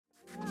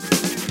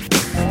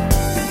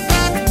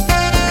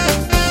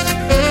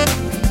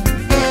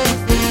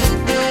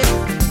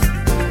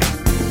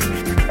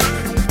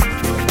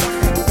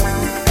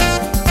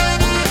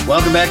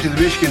Welcome back to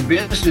the Michigan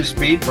Business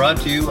Beat, brought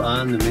to you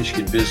on the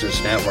Michigan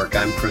Business Network.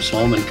 I'm Chris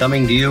Holman,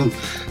 coming to you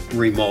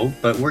remote,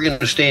 but we're going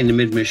to stay in the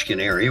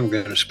mid-Michigan area. We're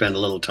going to spend a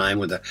little time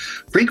with a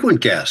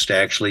frequent guest,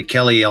 actually,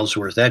 Kelli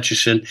Ellsworth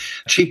Etchison,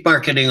 Chief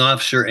Marketing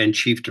Officer and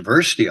Chief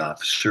Diversity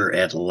Officer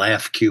at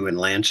LAFCU in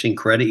Lansing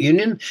Credit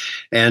Union.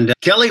 And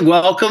Kelli,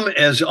 welcome.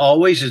 As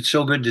always, it's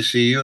so good to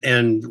see you,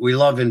 and we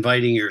love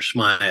inviting your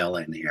smile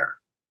in here.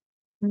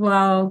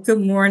 Well,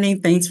 good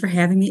morning. Thanks for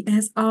having me,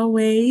 as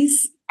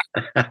always.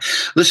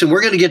 Listen,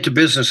 we're going to get to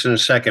business in a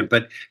second,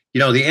 but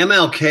the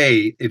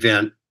MLK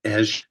event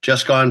has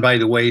just gone by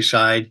the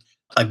wayside.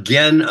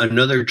 Again,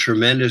 another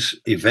tremendous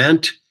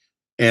event,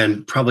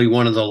 and probably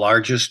one of the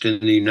largest in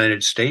the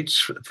United States,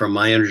 from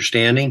my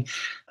understanding.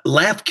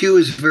 LAFCU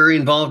is very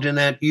involved in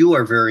that. You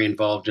are very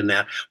involved in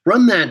that.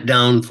 Run that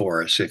down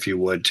for us, if you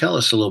would. Tell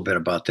us a little bit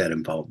about that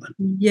involvement.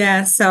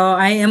 Yeah, so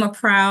I am a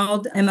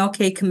proud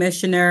MLK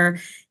commissioner.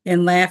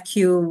 In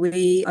LAFCU,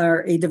 we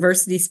are a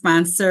diversity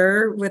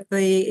sponsor with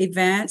the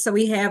event. So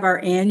we have our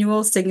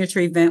annual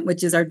signature event,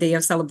 which is our day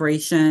of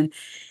celebration.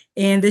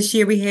 And this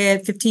year we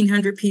had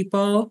 1,500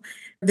 people.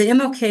 The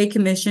MLK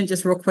Commission,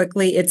 just real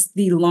quickly, it's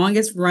the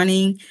longest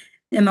running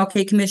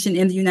MLK Commission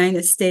in the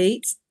United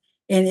States.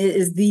 And it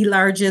is the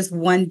largest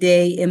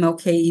one-day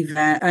MLK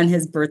event on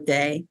his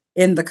birthday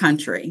in the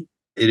country.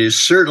 It is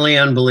certainly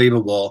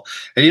unbelievable.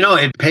 And,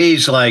 it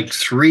pays like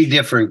 3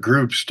 different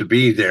groups to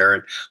be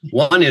there.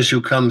 One is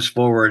who comes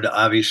forward,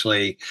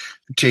 obviously,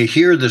 to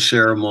hear the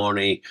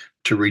ceremony,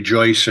 to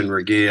rejoice and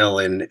regale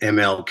in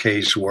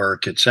MLK's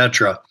work,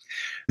 etc.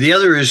 The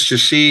other is to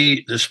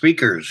see the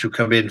speakers who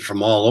come in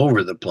from all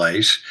over the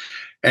place.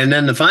 And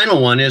then the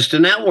final one is to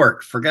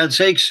network. For God's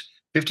sakes,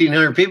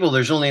 1,500 people,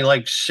 there's only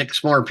like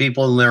 6 more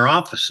people in their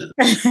offices.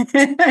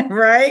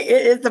 Right?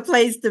 It's the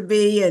place to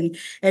be. And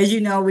as you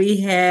know, we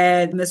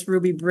had Miss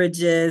Ruby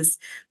Bridges,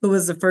 who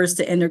was the first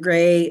to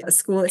integrate a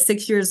school at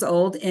 6 years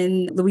old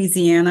in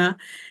Louisiana.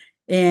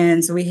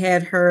 And so we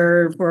had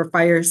her for a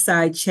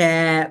fireside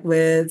chat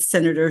with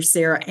Senator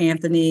Sarah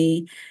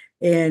Anthony.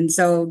 And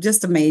so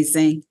just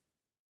amazing.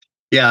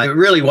 Yeah, it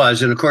really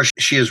was. And of course,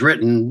 she has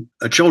written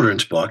a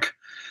children's book.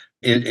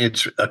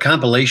 It's a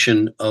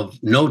compilation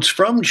of notes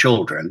from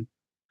children,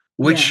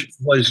 which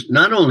was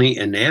not only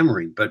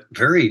enamoring, but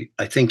very,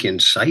 I think,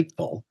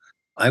 insightful.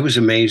 I was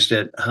amazed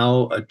at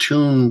how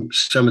attuned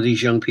some of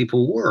these young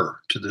people were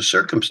to the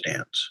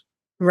circumstance.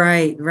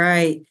 Right,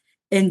 right.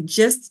 And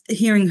just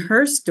hearing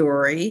her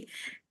story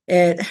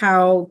at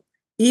how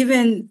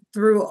even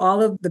through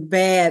all of the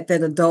bad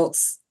that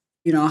adults,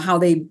 how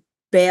they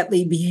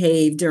badly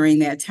behave during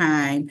that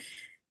time,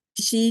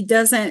 she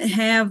doesn't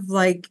have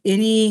like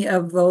any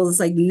of those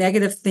like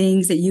negative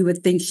things that you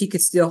would think she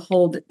could still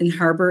hold and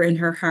harbor in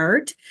her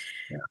heart.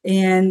 Yeah.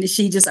 And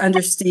she just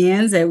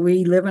understands that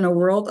we live in a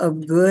world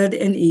of good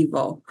and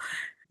evil.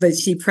 But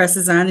she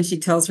presses on and she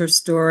tells her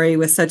story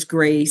with such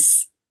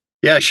grace.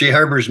 Yeah, she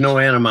harbors no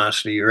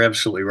animosity. You're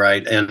absolutely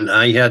right. And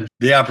I had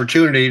the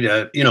opportunity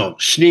to,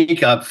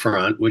 sneak up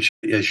front, which,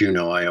 as you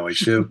know, I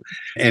always do,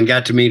 and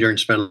got to meet her and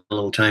spend a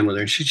little time with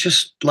her. And she's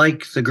just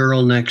like the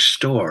girl next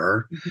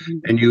door. Mm-hmm.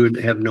 And you would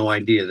have no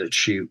idea that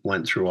she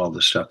went through all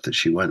the stuff that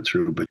she went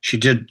through. But she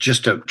did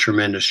just a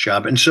tremendous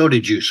job. And so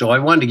did you. So I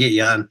wanted to get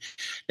you on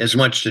as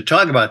much to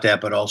talk about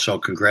that, but also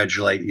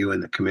congratulate you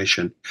and the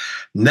commission.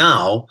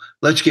 Now,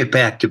 let's get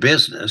back to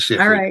business.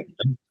 All right.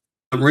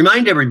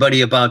 Remind everybody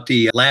about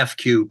the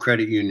LAFCU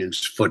Credit Union's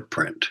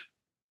footprint.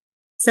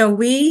 So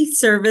we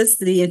service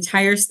the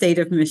entire state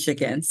of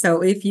Michigan.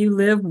 So if you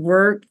live,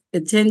 work,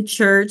 attend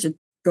church,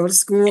 go to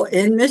school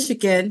in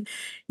Michigan,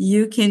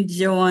 you can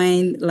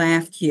join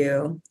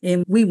LAFCU,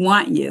 and we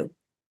want you.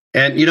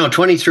 And,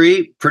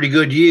 23, pretty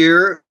good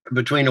year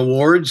between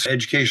awards,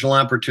 educational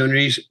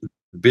opportunities,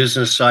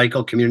 business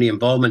cycle, community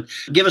involvement.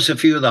 Give us a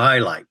few of the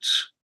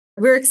highlights.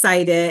 We're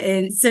excited.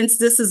 And since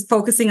this is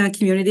focusing on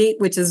community,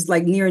 which is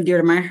like near and dear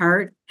to my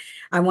heart,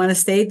 I want to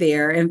stay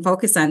there and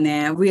focus on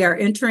that. We are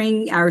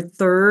entering our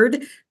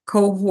 3rd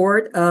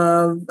cohort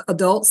of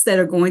adults that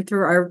are going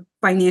through our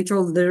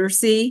financial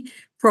literacy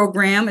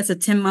program. It's a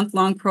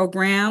 10-month-long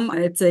program.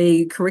 It's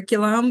a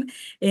curriculum,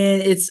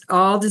 and it's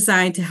all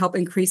designed to help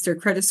increase their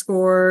credit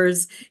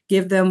scores,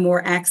 give them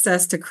more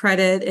access to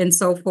credit, and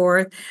so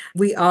forth.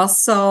 We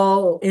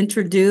also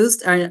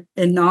introduced our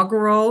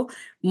inaugural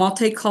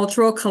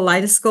multicultural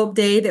kaleidoscope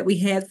day that we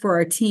had for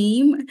our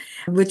team,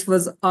 which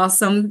was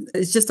awesome.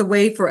 It's just a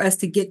way for us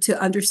to get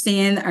to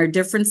understand our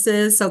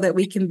differences so that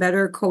we can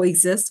better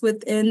coexist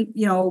within,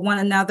 one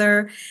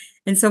another.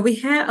 And so we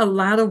had a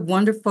lot of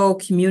wonderful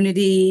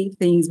community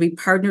things. We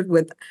partnered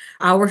with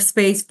Our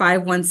Space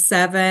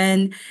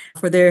 517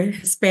 for their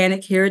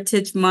Hispanic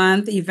Heritage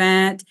Month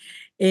event.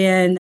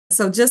 And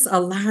so just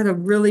a lot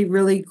of really,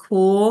 really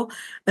cool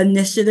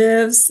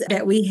initiatives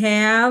that we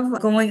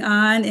have going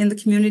on in the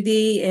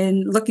community,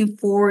 and looking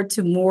forward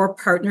to more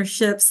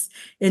partnerships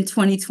in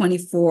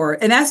 2024.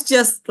 And that's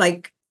just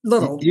like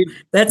little. You,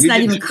 That's you not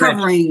did even scratch.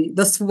 covering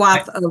the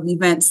swath of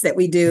events that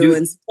we do You,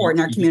 and support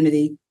in our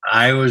community.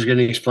 I was going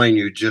to explain.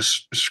 You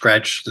just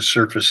scratched the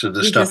surface of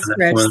the We stuff. just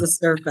And that's scratched the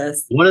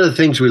surface. one of the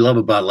things we love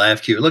about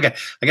LAFCU. Look,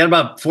 I got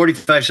about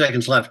 45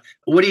 seconds left.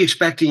 What are you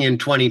expecting in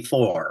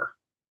 24?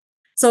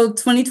 So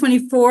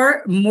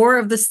 2024, more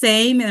of the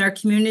same in our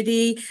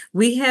community.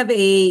 We have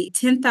a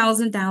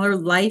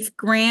 $10,000 life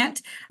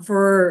grant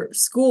for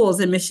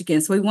schools in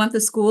Michigan. So we want the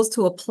schools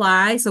to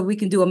apply so we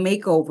can do a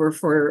makeover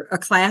for a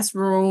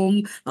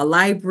classroom, a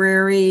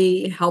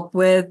library, help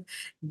with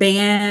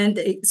band.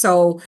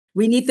 So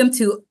we need them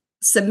to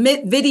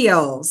submit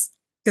videos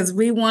because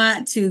we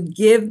want to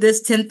give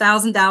this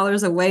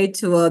 $10,000 away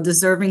to a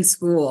deserving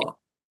school.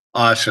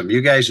 Awesome.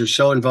 You guys are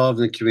so involved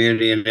in the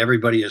community and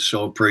everybody is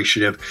so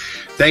appreciative.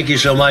 Thank you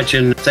so much.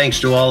 And thanks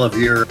to all of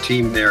your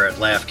team there at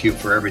LAFCU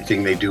for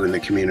everything they do in the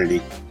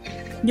community.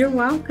 You're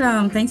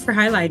welcome. Thanks for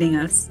highlighting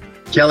us.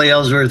 Kelli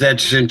Ellsworth,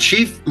 Etchison,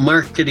 Chief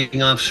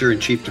Marketing Officer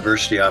and Chief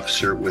Diversity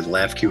Officer with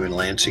LAFCU in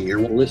Lansing. You're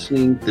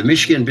listening to the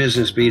Michigan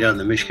Business Beat on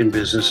the Michigan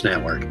Business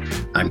Network.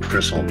 I'm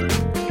Chris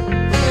Holman.